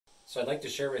So I'd like to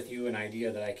share with you an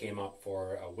idea that I came up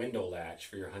for a window latch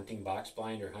for your hunting box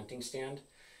blind or hunting stand.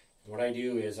 What I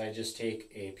do is I just take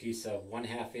a piece of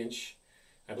 1/2 inch,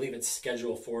 I believe it's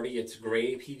schedule 40, it's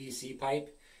gray PVC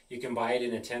pipe. You can buy it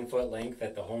in a 10-foot length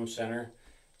at the home center.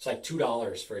 It's like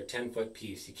 $2 for a 10-foot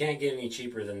piece. You can't get any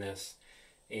cheaper than this.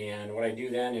 And what I do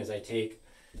then is I take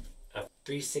a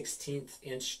 3/16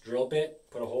 inch drill bit,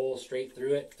 put a hole straight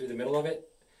through it, through the middle of it.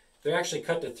 They're actually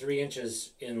cut to 3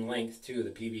 inches in length too, the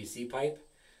PVC pipe.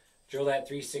 Drill that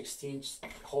 3/16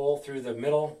 hole through the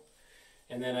middle,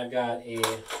 and then I've got a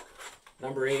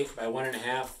number 8 by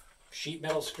 1.5 sheet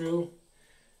metal screw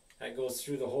that goes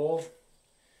through the hole.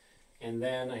 And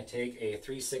then I take a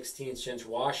 3/16 inch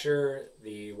washer.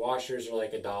 The washers are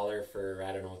like $1 for,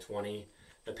 I don't know, 20.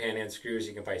 The pan end screws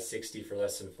you can buy 60 for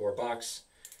less than $4.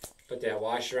 Put that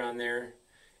washer on there,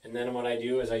 and then what I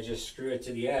do is I just screw it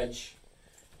to the edge.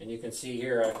 And you can see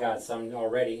here I've got some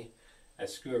already. I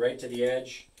screw it right to the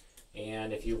edge,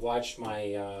 and if you've watched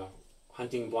my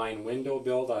hunting blind window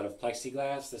build out of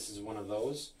plexiglass, this is one of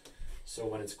those. So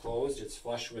when it's closed, it's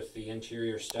flush with the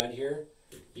interior stud here.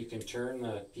 You can turn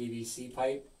the PVC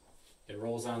pipe. It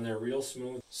rolls on there real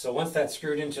smooth. So once that's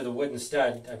screwed into the wooden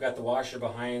stud, I've got the washer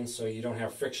behind so you don't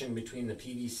have friction between the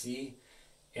PVC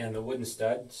and the wooden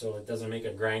stud, so it doesn't make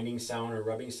a grinding sound or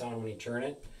rubbing sound when you turn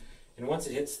it. And once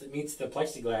it meets the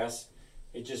plexiglass,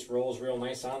 it just rolls real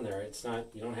nice on there. It's not,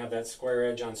 you don't have that square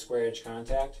edge on square edge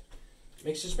contact.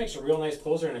 Just makes a real nice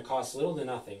closer, and it costs little to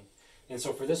nothing. And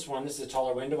so for this one, this is a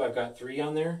taller window. I've got 3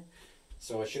 on there,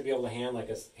 so it should be able to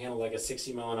handle like a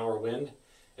 60-mile-an-hour wind.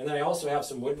 And then I also have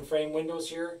some wooden frame windows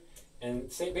here, and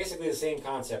basically the same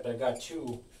concept. I've got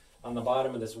 2 on the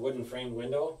bottom of this wooden frame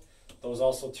window. Those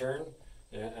also turn,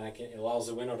 and it allows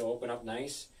the window to open up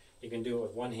nice. You can do it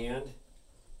with one hand.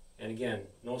 And again,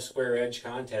 no square edge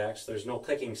contacts. There's no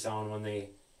clicking sound when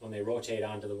they rotate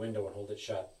onto the window and hold it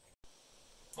shut.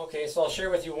 Okay, so I'll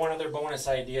share with you one other bonus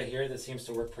idea here that seems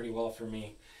to work pretty well for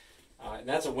me. And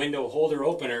that's a window holder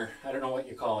opener. I don't know what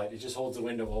you call it. It just holds the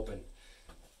window open.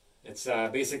 It's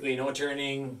basically no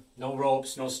turning, no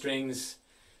ropes, no strings.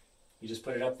 You just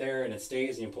put it up there and it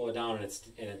stays, and you pull it down and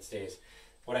it stays.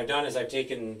 What I've done is I've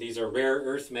taken, these are rare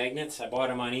earth magnets. I bought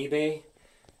them on eBay.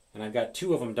 And I've got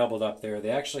 2 of them doubled up there. They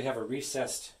actually have a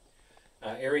recessed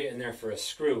area in there for a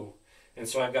screw. And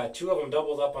so I've got 2 of them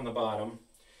doubled up on the bottom,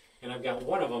 and I've got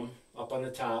 1 of them up on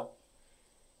the top,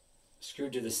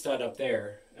 screwed to the stud up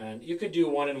there. And you could do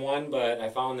 1 and 1, but I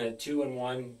found that 2 and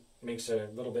 1 makes a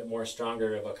little bit more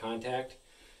stronger of a contact.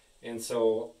 And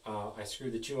so I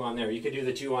screwed the 2 on there. You could do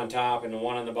the 2 on top and the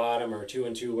 1 on the bottom, or 2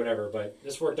 and 2, whatever, but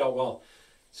this worked out well.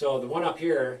 So the one up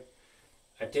here,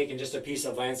 I've taken just a piece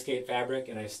of landscape fabric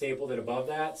and I stapled it above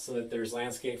that so that there's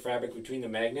landscape fabric between the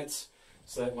magnets,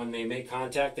 so that when they make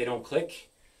contact they don't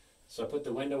click. So I put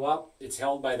the window up, it's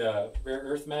held by the rare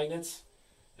earth magnets,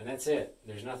 and that's it.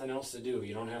 There's nothing else to do.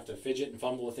 You don't have to fidget and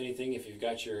fumble with anything if you've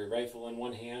got your rifle in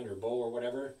one hand or bow or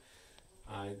whatever.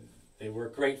 They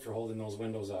work great for holding those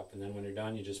windows up, and then when you're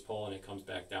done you just pull and it comes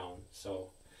back down.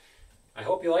 So I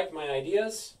hope you liked my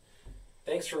ideas.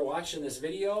 Thanks for watching this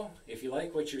video. If you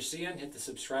like what you're seeing, hit the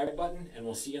subscribe button, and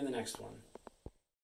we'll see you in the next one.